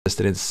just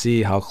didn't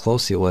see how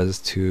close he was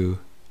to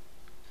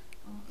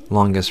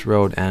longest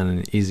road and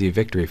an easy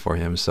victory for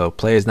him. So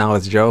play is now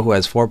with Joe, who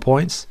has 4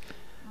 points.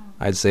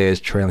 I'd say is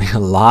trailing a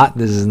lot.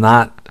 This is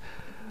not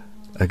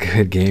a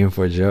good game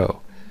for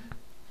Joe.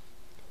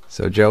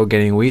 So Joe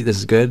getting wheat. This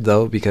is good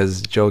though,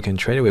 because Joe can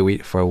trade away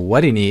wheat for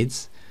what he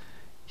needs.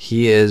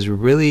 He is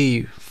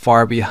really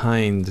far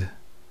behind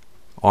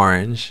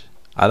orange.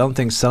 I don't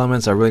think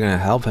settlements are really going to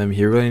help him.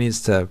 He really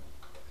needs to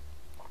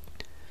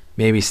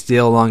maybe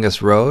steal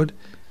longest road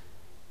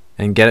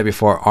and get it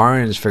before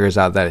orange figures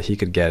out that he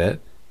could get it,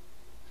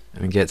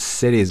 and get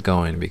cities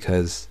going,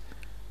 because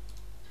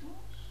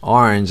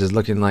orange is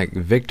looking like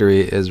victory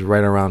is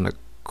right around the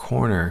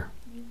corner.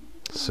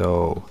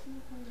 So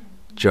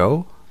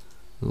Joe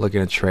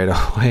looking to trade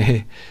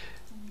away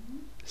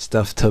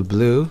stuff to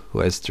blue, who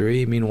has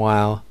 3.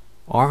 Meanwhile,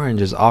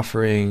 orange is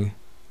offering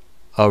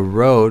a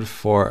road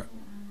for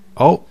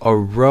a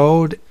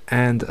road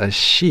and a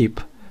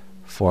sheep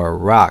for a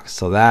rock.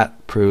 So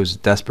that proves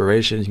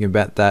desperation. You can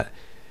bet that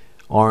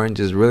orange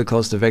is really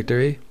close to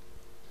victory.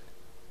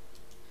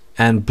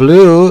 And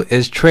blue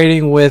is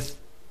trading with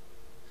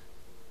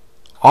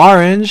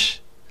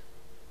orange.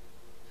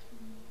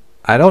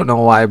 I don't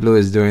know why blue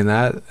is doing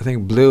that. I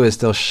think blue is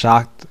still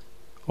shocked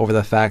over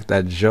the fact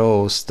that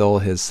Joe stole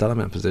his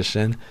settlement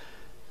position,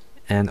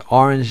 and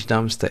orange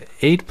jumps to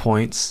 8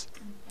 points,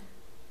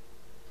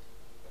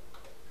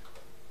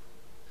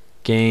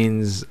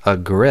 gains a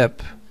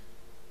grip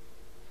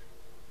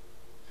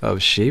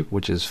of sheep,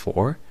 which is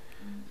 4.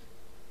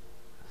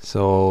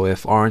 So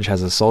if orange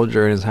has a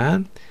soldier in his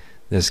hand,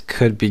 this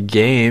could be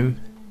game.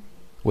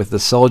 With the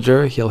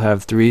soldier, he'll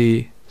have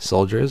 3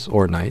 soldiers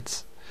or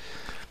knights,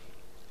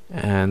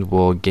 and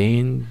will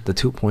gain the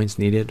 2 points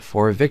needed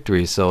for a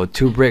victory. So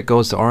 2 brick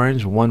goes to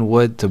orange, 1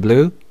 wood to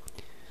blue.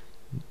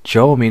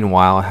 Joe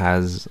meanwhile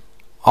has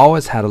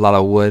always had a lot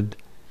of wood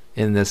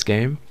in this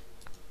game,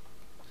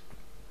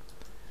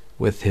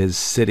 with his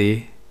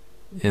city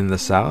in the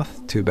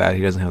south. Too bad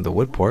he doesn't have the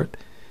wood port.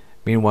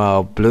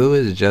 Meanwhile, blue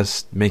is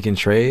just making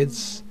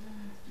trades,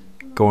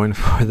 going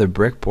for the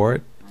brick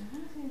port.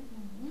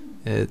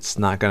 It's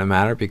not gonna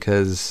matter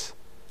because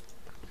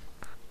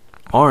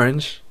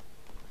orange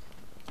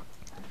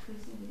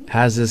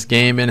has this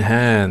game in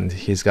hand.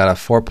 He's got a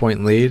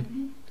 4-point lead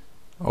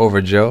over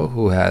Joe,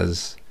 who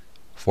has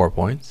 4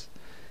 points.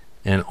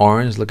 And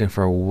orange looking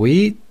for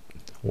wheat.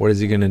 What is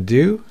he gonna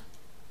do?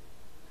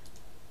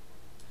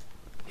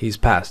 He's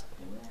passed.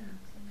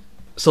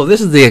 So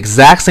this is the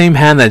exact same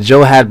hand that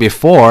Joe had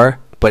before,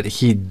 but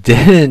he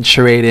didn't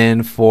trade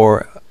in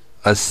for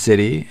a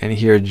city. And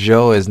here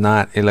Joe is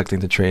not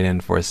electing to trade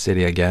in for a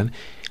city again.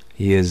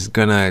 He is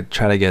gonna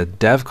try to get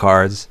dev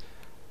cards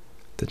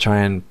to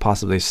try and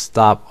possibly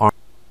stop orange.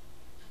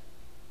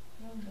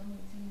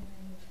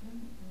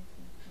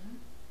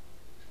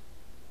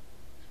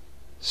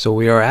 So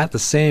we are at the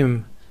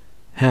same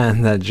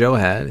hand that Joe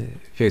had.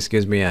 If you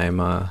excuse me, I'm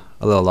a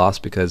little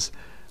lost because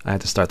I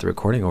had to start the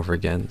recording over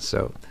again.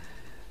 So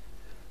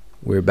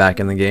we're back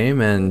in the game,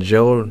 and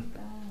Joe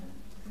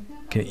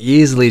can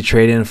easily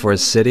trade in for a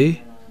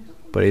city,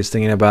 but he's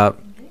thinking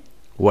about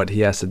what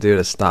he has to do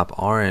to stop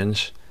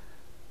orange.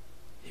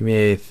 He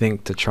may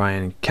think to try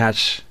and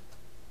catch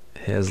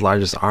his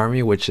largest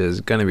army, which is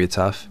going to be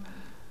tough.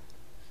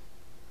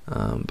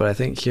 But I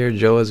think here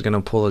Joe is going to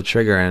pull the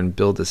trigger and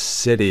build a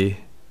city,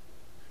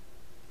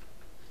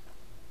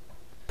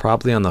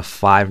 probably on the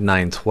 5,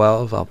 9,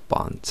 12 up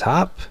on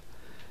top.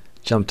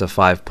 Jump to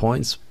 5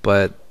 points,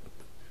 but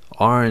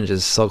orange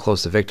is so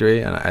close to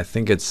victory, and I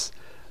think it's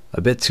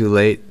a bit too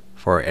late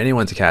for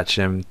anyone to catch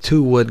him.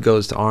 2 wood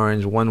goes to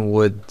orange, 1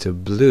 wood to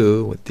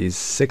blue with these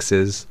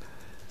 6s.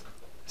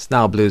 It's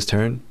now blue's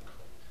turn,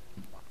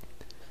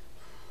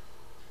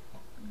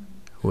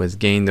 who has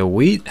gained the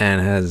wheat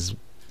and has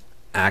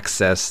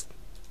accessed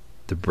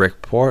the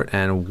brick port.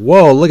 And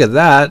whoa, look at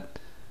that!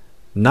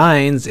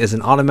 9s is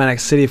an automatic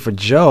city for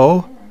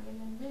Joe,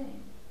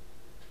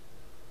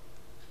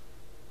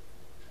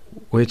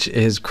 which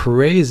is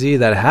crazy.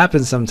 That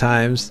happens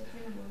sometimes.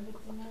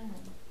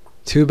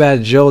 Too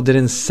bad Joe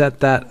didn't set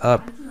that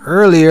up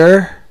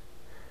earlier.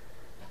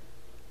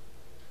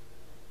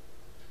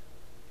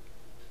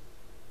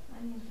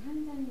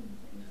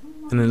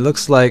 And it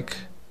looks like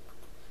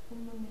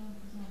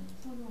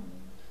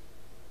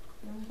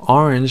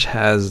orange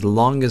has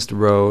longest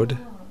road.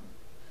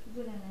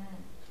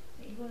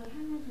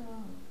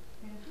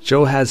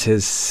 Joe has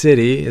his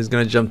city, is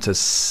going to jump to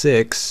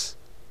 6.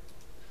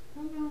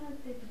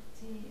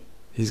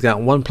 He's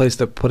got 1 place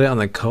to put it on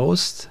the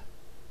coast.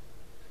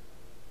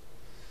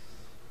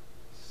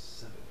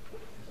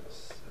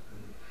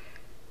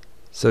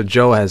 So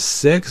Joe has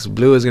 6.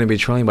 Blue is going to be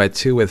trailing by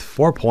 2 with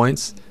 4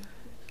 points.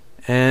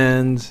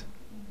 And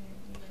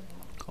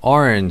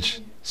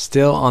orange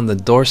still on the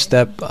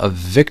doorstep of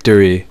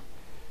victory,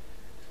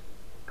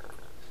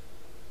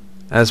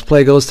 as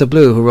play goes to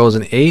blue, who rolls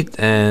an 8,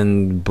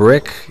 and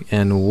brick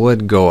and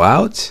wood go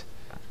out.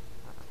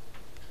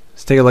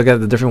 Let's take a look at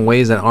the different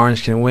ways that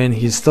orange can win.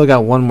 He's still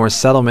got 1 more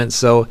settlement,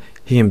 so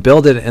he can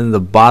build it in the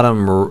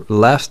bottom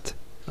left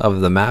of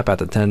the map at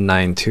the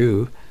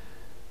 10-9-2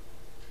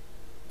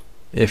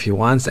 if he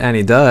wants, and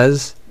he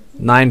does.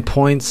 9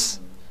 points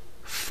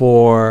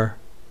for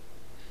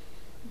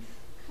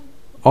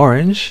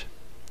Orange.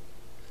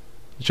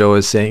 Joe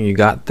is saying you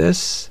got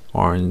this.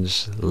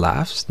 Orange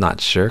laughs.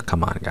 Not sure.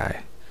 Come on,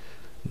 guy.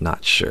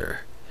 Not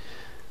sure.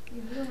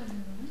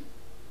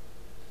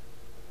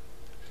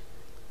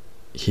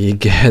 He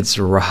gets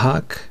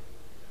rock.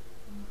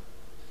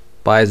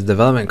 Buys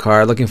development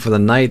card, looking for the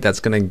knight that's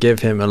going to give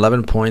him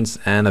 11 points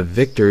and a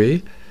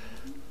victory.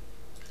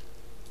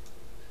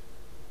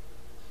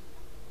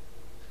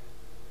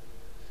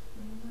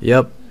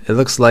 Yep, it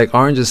looks like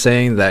Orange is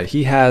saying that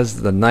he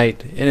has the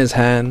knight in his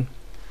hand.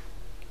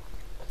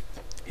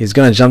 He's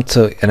going to jump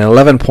to an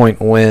 11-point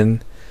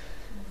win.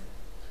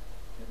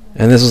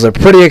 And this was a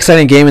pretty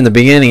exciting game in the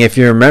beginning. If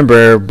you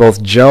remember,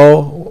 both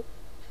Joe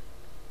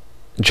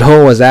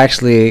was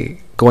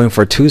actually going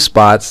for 2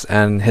 spots,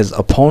 and his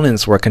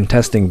opponents were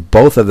contesting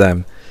both of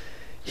them.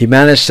 He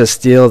managed to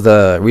steal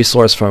the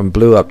resource from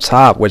Blue up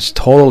top, which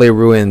totally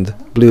ruined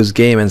Blue's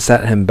game and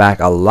set him back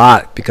a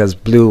lot, because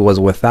Blue was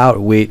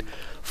without wheat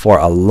for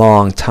a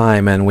long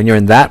time. And when you're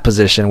in that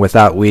position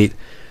without wheat,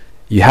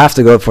 you have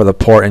to go for the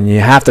port, and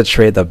you have to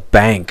trade the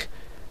bank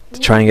to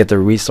try and get the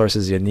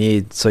resources you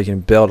need so you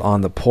can build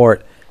on the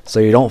port so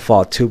you don't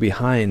fall too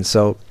behind.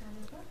 So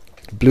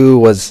Blue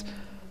was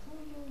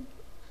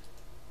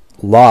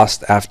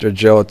lost after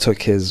Joe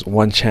took his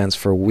 1 chance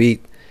for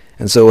wheat,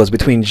 and so it was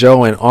between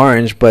Joe and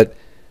Orange, but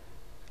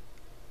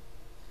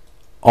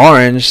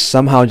Orange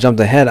somehow jumped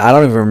ahead. I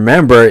don't even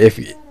remember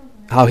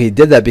how he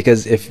did that,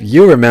 because if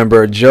you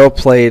remember, Joe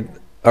played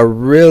a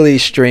really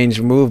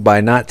strange move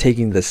by not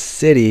taking the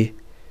city.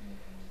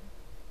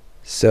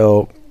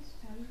 So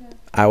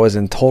I was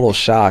in total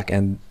shock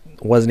and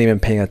wasn't even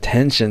paying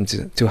attention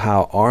to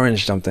how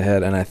Orange jumped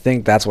ahead, and I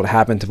think that's what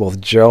happened to both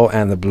Joe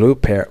and the Blue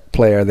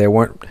player. They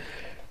weren't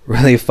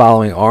really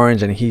following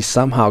Orange, and he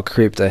somehow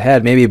creeped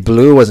ahead. Maybe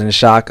Blue was in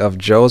shock of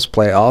Joe's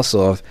play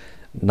also, of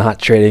not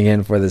trading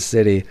in for the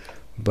city,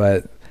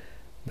 but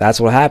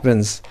that's what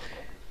happens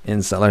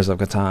in Settlers of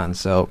Catan.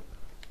 So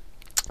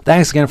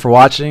thanks again for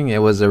watching. It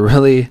was a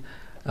really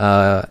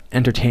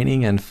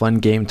entertaining and fun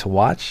game to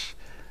watch.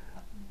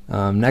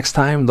 Next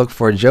time, look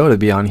for Joe to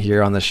be on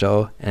here on the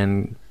show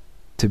and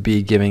to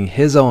be giving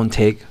his own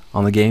take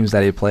on the games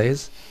that he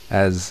plays,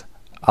 as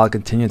I'll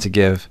continue to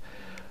give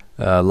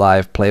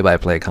live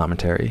play-by-play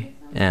commentary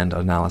and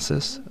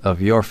analysis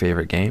of your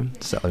favorite game,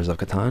 Settlers of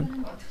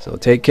Catan. So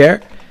take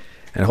care,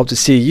 and I hope to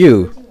see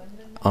you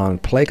on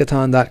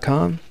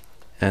PlayCatan.com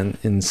and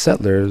in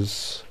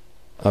Settlers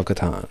of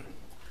Catan.